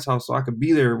my parents' house so I could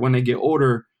be there when they get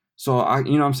older. So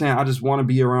I'm saying? I just want to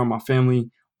be around my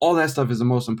family. All that stuff is the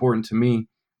most important to me.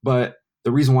 But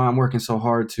the reason why I'm working so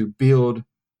hard to build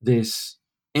this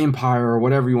empire or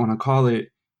whatever you want to call it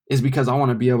is because I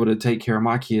want to be able to take care of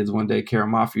my kids one day, care of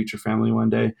my future family one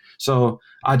day. So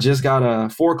I just got a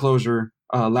foreclosure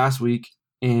last week,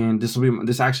 and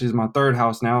this actually is my 3rd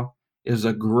house now. It was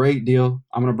a great deal.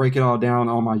 I'm gonna break it all down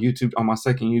on my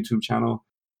second YouTube channel.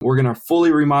 We're gonna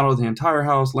fully remodel the entire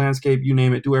house, landscape, you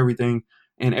name it, do everything,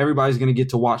 and everybody's gonna get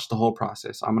to watch the whole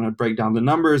process. I'm gonna break down the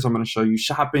numbers. I'm gonna show you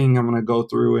shopping. I'm gonna go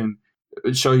through and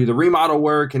show you the remodel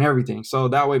work and everything. So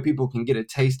that way people can get a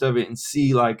taste of it and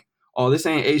see like, oh, this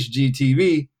ain't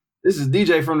HGTV. This is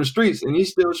DJ from the streets, and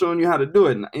he's still showing you how to do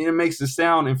it. And it makes it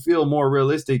sound and feel more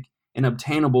realistic and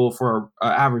obtainable for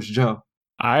an average Joe.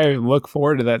 I look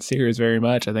forward to that series very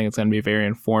much. I think it's going to be very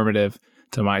informative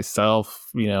to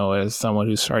myself, as someone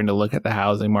who's starting to look at the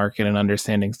housing market and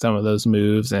understanding some of those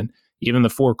moves. And even the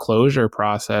foreclosure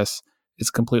process is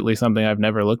completely something I've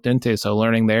never looked into. So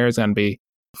learning there is going to be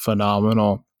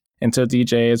phenomenal. And so,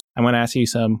 DJs, I'm going to ask you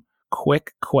some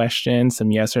quick questions,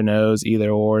 some yes or no's, either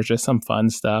or, just some fun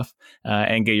stuff,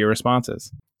 and get your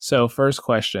responses. So first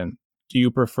question, do you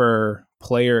prefer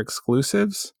player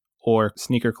exclusives or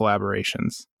sneaker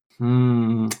collaborations?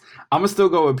 I'm going to still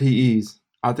go with PEs.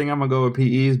 I think I'm going to go with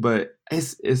PEs, but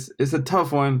it's a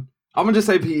tough one. I'm going to just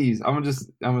say PEs. I'm going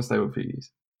to stay with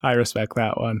PEs. I respect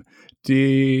that one. Do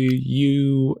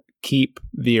you keep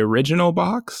the original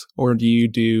box or do you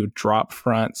do drop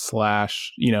front /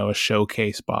 a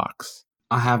showcase box?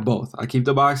 I have both. I keep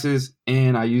the boxes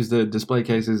and I use the display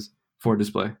cases for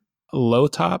display. Low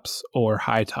tops or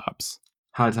high tops?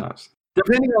 High tops.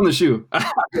 Depending on the shoe.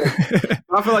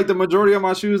 I feel like the majority of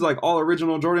my shoes, like all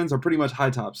original Jordans, are pretty much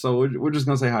high tops. So we're just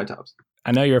going to say high tops.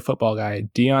 I know you're a football guy.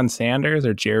 Deion Sanders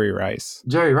or Jerry Rice?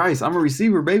 Jerry Rice. I'm a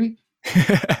receiver, baby.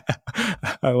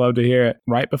 I love to hear it.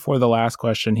 Right before the last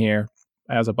question here,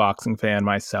 as a boxing fan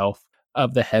myself,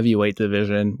 of the heavyweight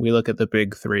division, we look at the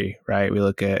big 3, right? We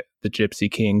look at the Gypsy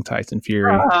King, Tyson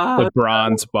Fury, the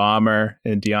Bronze Bomber,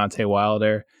 and Deontay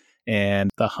Wilder, and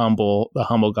the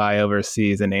humble guy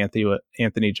overseas, and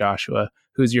Anthony Joshua.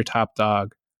 Who's your top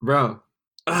dog? Bro,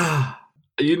 I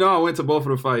went to both of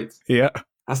the fights. Yeah.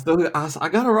 I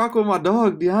gotta rock with my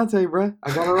dog, Deontay, bro.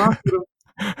 I gotta rock with him.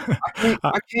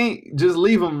 I can't just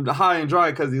leave him high and dry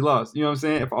because he lost. You know what I'm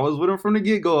saying? If I was with him from the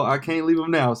get-go, I can't leave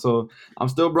him now. So I'm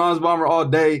still Bronze Bomber all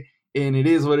day, and it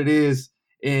is what it is.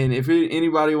 And if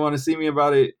anybody want to see me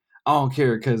about it, I don't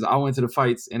care because I went to the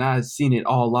fights and I've seen it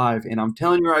all live. And I'm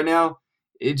telling you right now,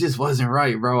 it just wasn't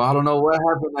right, bro. I don't know what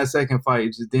happened in that second fight.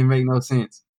 It just didn't make no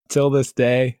sense. Till this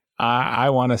day, I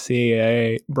want to see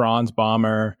a Bronze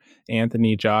Bomber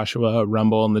Anthony Joshua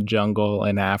Rumble in the Jungle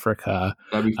in Africa.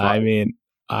 That'd be fun. I mean,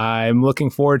 I'm looking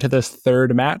forward to this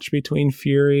third match between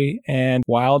Fury and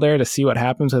Wilder to see what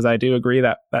happens, because I do agree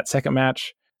that that second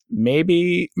match,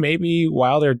 maybe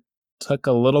Wilder took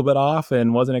a little bit off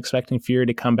and wasn't expecting Fury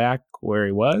to come back where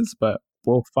he was, but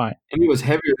we'll find. And he was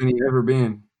heavier than he'd ever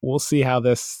been. We'll see how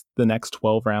the next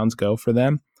 12 rounds go for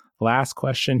them. Last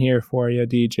question here for you,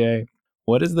 DJ.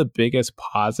 What is the biggest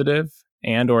positive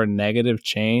and or negative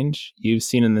change you've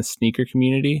seen in the sneaker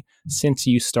community since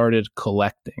you started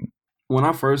collecting? When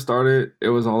I first started, it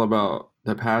was all about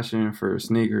the passion for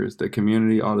sneakers, the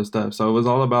community, all this stuff. So it was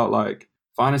all about like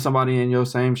finding somebody in your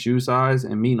same shoe size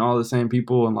and meeting all the same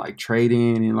people and like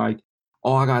trading and like,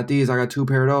 oh, I got these, I got 2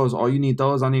 pair of those. Oh, you need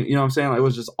those, I need, you know what I'm saying? Like, it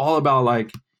was just all about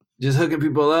like just hooking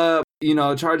people up, you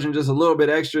know, charging just a little bit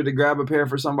extra to grab a pair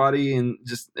for somebody. And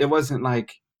just, it wasn't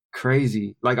like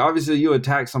crazy. Like, obviously you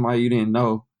attack somebody you didn't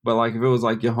know, but like if it was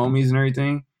like your homies and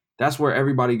everything, that's where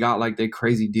everybody got like their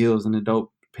crazy deals and the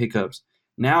dope pickups.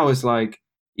 Now it's like,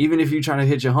 even if you're trying to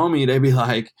hit your homie, they be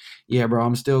like, yeah, bro,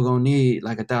 I'm still gonna need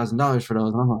like $1,000 for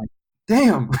those. And I'm like,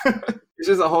 damn. It's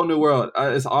just a whole new world.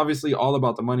 It's obviously all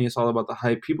about the money. It's all about the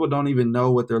hype. People don't even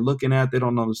know what they're looking at. They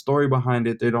don't know the story behind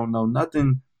it. They don't know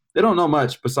nothing. They don't know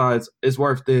much besides it's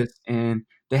worth this. And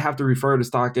they have to refer to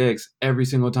StockX every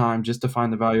single time just to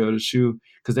find the value of the shoe,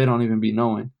 because they don't even be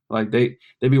knowing. Like they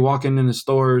be walking in the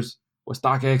stores with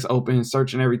StockX open,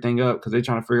 searching everything up because they're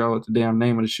trying to figure out what the damn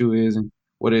name of the shoe is and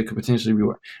what it could potentially be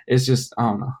worth. It's just, I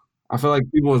don't know. I feel like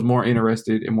people was more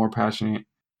interested and more passionate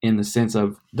in the sense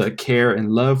of the care and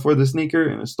love for the sneaker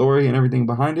and the story and everything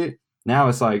behind it. Now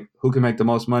it's like, who can make the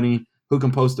most money? Who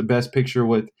can post the best picture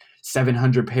with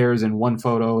 700 pairs in one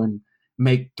photo and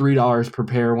make $3 per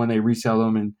pair when they resell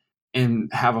them and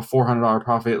have a $400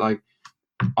 profit, like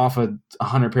off of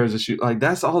 100 pairs of shoes. Like,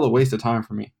 that's all a waste of time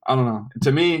for me. I don't know.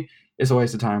 To me, it's a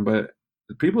waste of time, but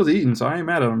people's eating, so I ain't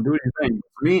mad at them. Do your thing.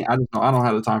 For me, I don't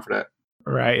have the time for that.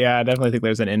 Right. Yeah, I definitely think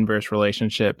there's an inverse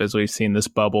relationship as we've seen this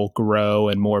bubble grow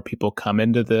and more people come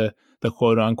into the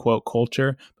quote unquote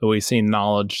culture, but we've seen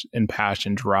knowledge and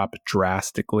passion drop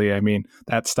drastically. I mean,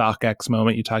 that StockX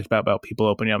moment you talked about people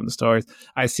opening up the stores,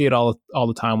 I see it all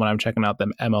the time when I'm checking out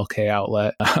the MLK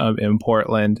outlet in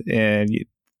Portland, and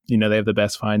you know, they have the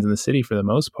best finds in the city for the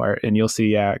most part. And you'll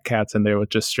see cats in there with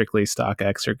just strictly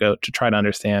StockX or GOAT to try to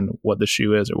understand what the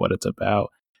shoe is or what it's about.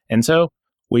 And so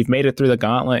we've made it through the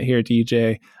gauntlet here,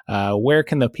 DJ. Where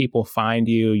can the people find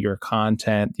you, your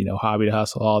content, you know, Hobby to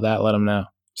Hustle, all that? Let them know.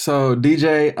 So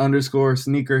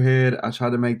DJ_sneakerhead. I try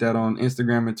to make that on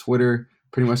Instagram and Twitter,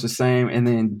 pretty much the same. And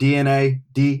then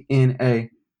DNA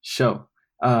show.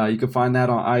 You can find that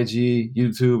on IG,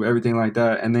 YouTube, everything like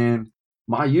that. And then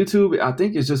my YouTube, I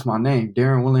think it's just my name,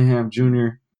 Darren Willingham Jr.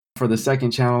 for the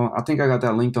second channel. I think I got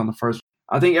that linked on the first.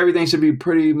 I think everything should be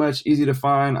pretty much easy to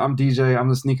find. I'm DJ. I'm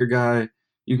the sneaker guy.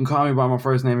 You can call me by my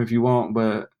first name if you want,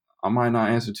 but I might not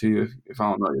answer to you if I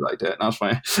don't know you like that. No, it's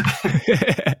fine.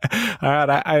 All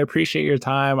right. I appreciate your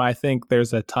time. I think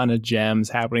there's a ton of gems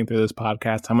happening through this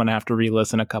podcast. I'm going to have to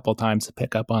re-listen a couple times to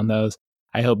pick up on those.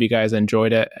 I hope you guys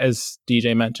enjoyed it. As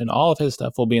DJ mentioned, all of his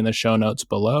stuff will be in the show notes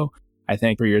below. I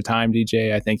thank for your time,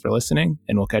 DJ. I thank for listening,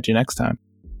 and we'll catch you next time.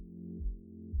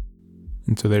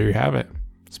 And so there you have it.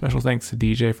 Special thanks to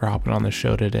DJ for hopping on the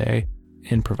show today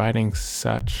and providing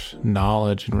such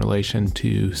knowledge in relation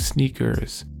to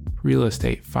sneakers, real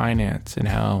estate, finance, and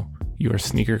how your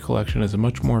sneaker collection is a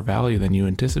much more value than you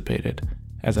anticipated.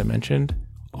 As I mentioned,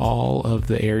 all of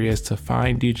the areas to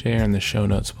find DJ are in the show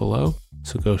notes below,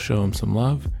 so go show him some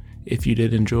love. If you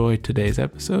did enjoy today's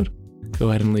episode, go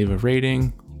ahead and leave a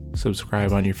rating,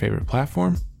 subscribe on your favorite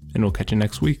platform, and we'll catch you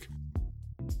next week.